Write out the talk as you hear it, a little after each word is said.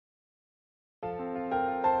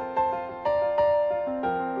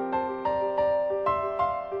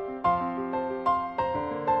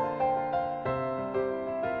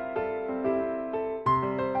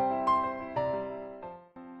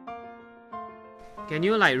Can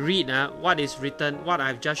you like read what is written, what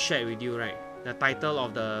I've just shared with you, right? The title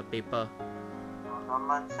of the paper.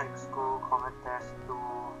 Normal Sec School Common Test 2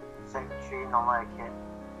 Sec 3 Normal Acad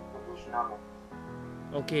Additional Maths.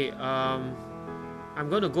 Okay, I'm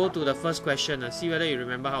going to go to the first question and see whether you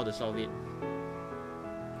remember how to solve it.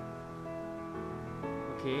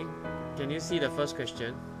 Okay, can you see the first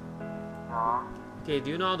question? Okay, do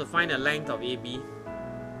you know how to find the length of AB?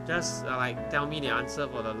 Just like tell me the answer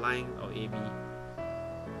for the length of AB.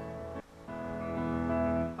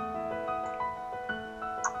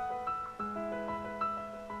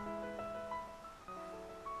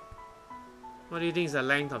 What do you think is the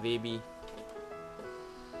length of AB?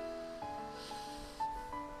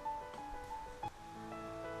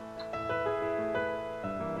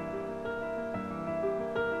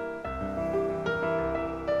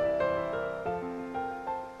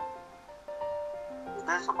 Is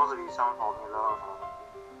there supposed to be some formula or something?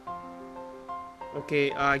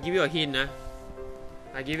 Okay, I give you a hint.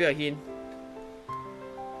 I give you a hint.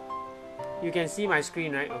 You can see my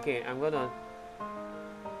screen, right? Okay, I'm gonna.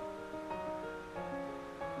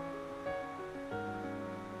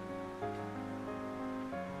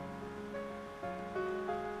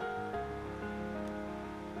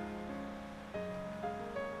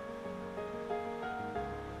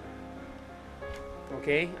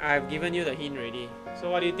 Okay, I've given you the hint already. So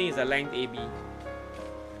what do you think is the length AB?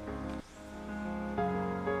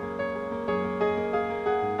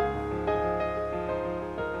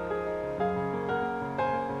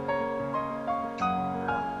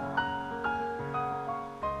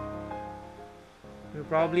 You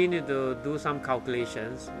probably need to do some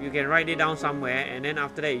calculations. You can write it down somewhere and then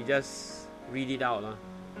after that you just read it out.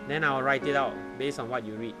 Then I'll write it out based on what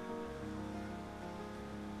you read.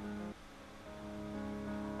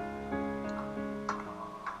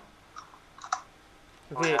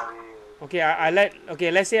 Okay.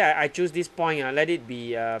 Okay. Let's say I choose this point. Let it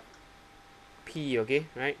be P. Okay,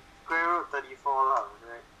 right? Square root 34 lah,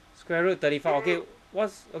 right? Square root 34. Okay.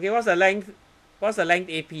 What's the length? What's the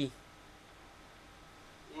length AP?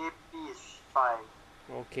 AP is 5.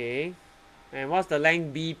 Okay. And what's the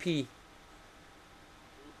length BP? BP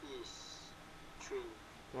is 3.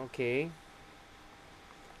 Okay.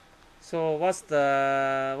 So what's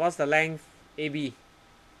the length AB?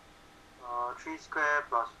 3 square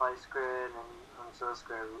plus 5 square and then answer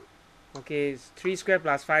square root. Okay, 3 square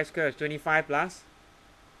plus 5 square is 25 plus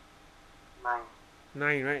 9.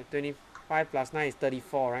 9, right? 25 plus 9 is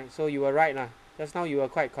 34, right? So you were right lah. Just now you were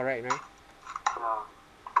quite correct, right? Yeah.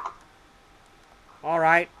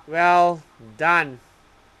 Alright, well done.